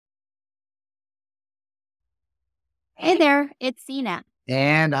Hey there, it's Zena.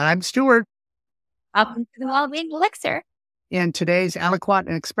 And I'm Stuart. Welcome to the Wellbeing Elixir. In today's aliquot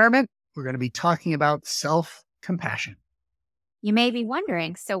and experiment, we're going to be talking about self-compassion. You may be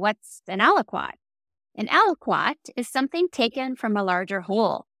wondering, so what's an aliquot? An aliquot is something taken from a larger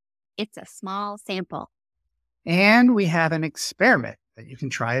whole. It's a small sample. And we have an experiment that you can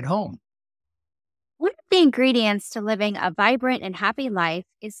try at home. One of the ingredients to living a vibrant and happy life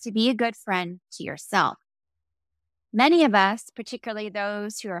is to be a good friend to yourself. Many of us, particularly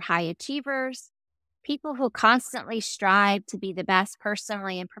those who are high achievers, people who constantly strive to be the best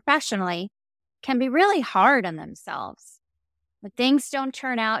personally and professionally, can be really hard on themselves. When things don't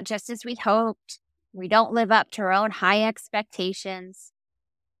turn out just as we'd hoped, we don't live up to our own high expectations,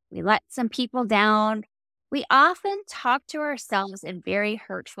 we let some people down, we often talk to ourselves in very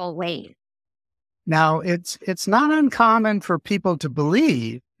hurtful ways. Now, it's not uncommon for people to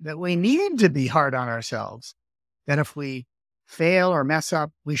believe that we need to be hard on ourselves, that if we fail or mess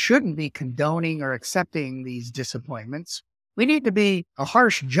up, we shouldn't be condoning or accepting these disappointments. We need to be a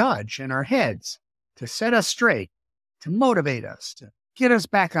harsh judge in our heads to set us straight, to motivate us, to get us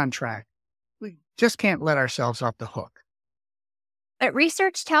back on track. We just can't let ourselves off the hook. But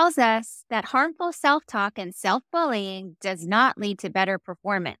research tells us that harmful self-talk and self-bullying does not lead to better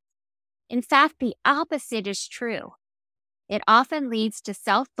performance. In fact, the opposite is true. It often leads to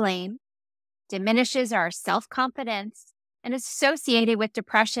self-blame, diminishes our self-confidence, and is associated with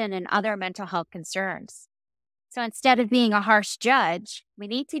depression and other mental health concerns. So instead of being a harsh judge, we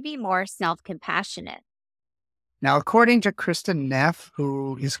need to be more self-compassionate. Now, according to Kristen Neff,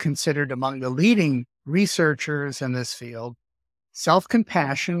 who is considered among the leading researchers in this field,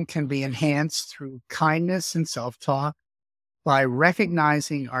 self-compassion can be enhanced through kindness and self-talk, by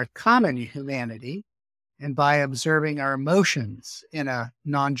recognizing our common humanity, and by observing our emotions in a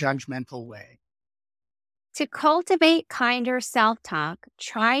non-judgmental way. To cultivate kinder self-talk,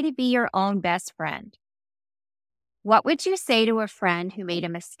 try to be your own best friend. What would you say to a friend who made a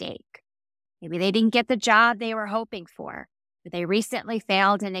mistake? Maybe they didn't get the job they were hoping for, or they recently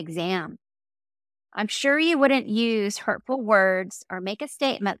failed an exam. I'm sure you wouldn't use hurtful words or make a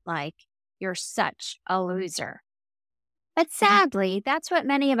statement like, "You're such a loser." But sadly, that's what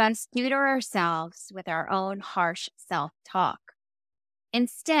many of us do to ourselves with our own harsh self-talk.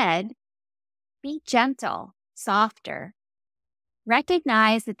 Instead, be gentle, softer.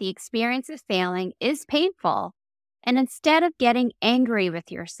 Recognize that the experience of failing is painful, and instead of getting angry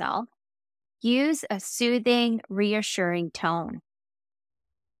with yourself, use a soothing, reassuring tone.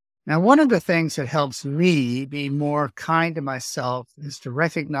 Now, one of the things that helps me be more kind to myself is to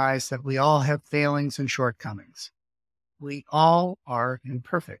recognize that we all have failings and shortcomings. We all are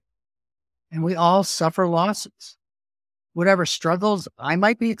imperfect, and we all suffer losses. Whatever struggles I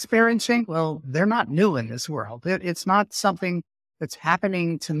might be experiencing, well, they're not new in this world. It's not something that's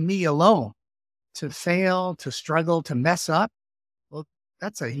happening to me alone. To fail, to struggle, to mess up, well,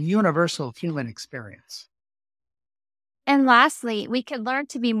 that's a universal human experience. And lastly, we can learn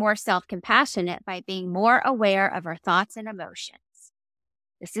to be more self-compassionate by being more aware of our thoughts and emotions.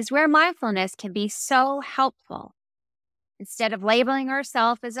 This is where mindfulness can be so helpful. Instead of labeling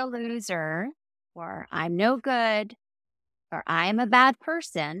ourselves as a loser, or I'm no good, or I am a bad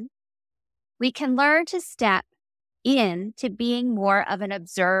person, we can learn to step into being more of an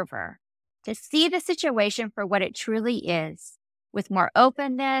observer, to see the situation for what it truly is, with more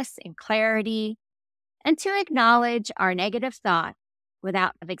openness and clarity, and to acknowledge our negative thought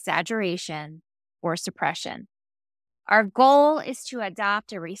without exaggeration or suppression. Our goal is to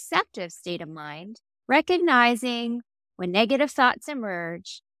adopt a receptive state of mind, recognizing when negative thoughts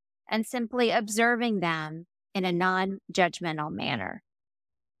emerge and simply observing them in a non-judgmental manner.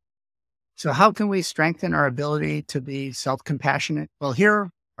 So how can we strengthen our ability to be self-compassionate? Well,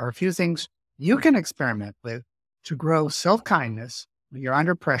 here are a few things you can experiment with to grow self-kindness when you're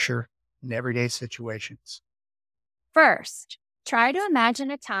under pressure in everyday situations. First, try to imagine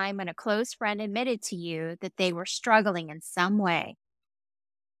a time when a close friend admitted to you that they were struggling in some way.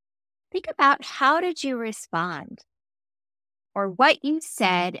 Think about how did you respond, or what you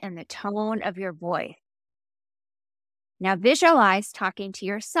said and the tone of your voice. Now visualize talking to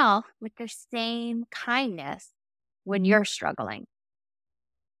yourself with the same kindness when you're struggling.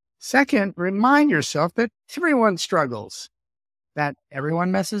 Second, remind yourself that everyone struggles, that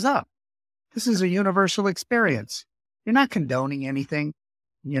everyone messes up. This is a universal experience. You're not condoning anything.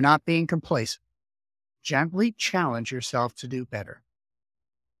 You're not being complacent. Gently challenge yourself to do better.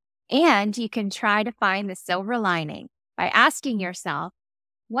 And you can try to find the silver lining by asking yourself,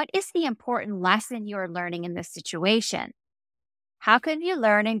 what is the important lesson you're learning in this situation? How can you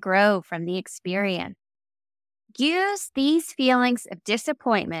learn and grow from the experience? Use these feelings of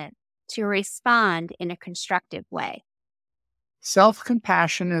disappointment to respond in a constructive way.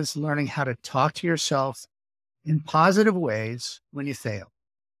 Self-compassion is learning how to talk to yourself in positive ways when you fail.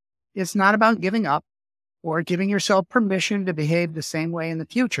 It's not about giving up or giving yourself permission to behave the same way in the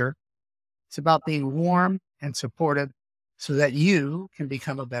future. It's about being warm and supportive so that you can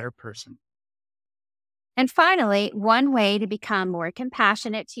become a better person. And finally, one way to become more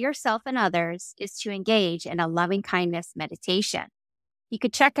compassionate to yourself and others is to engage in a loving kindness meditation. You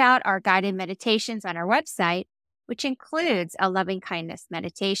could check out our guided meditations on our website, which includes a loving kindness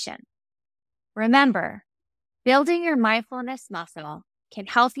meditation. Remember, building your mindfulness muscle can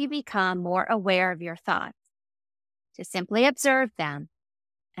help you become more aware of your thoughts, to simply observe them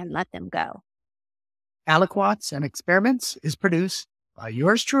and let them go. Aliquots and Experiments is produced by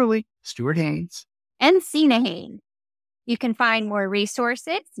yours truly, Stuart Haynes. And Sina Hain. You can find more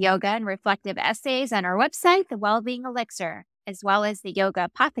resources, yoga, and reflective essays on our website, the Wellbeing Elixir, as well as the Yoga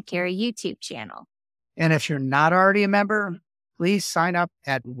Apothecary YouTube channel. And if you're not already a member, please sign up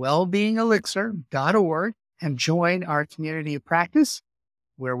at wellbeingelixir.org and join our community of practice,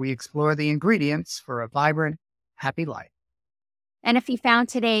 where we explore the ingredients for a vibrant, happy life. And if you found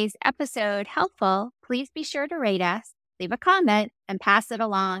today's episode helpful, please be sure to rate us, leave a comment, and pass it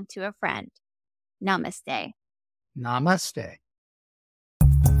along to a friend. Namaste. Namaste.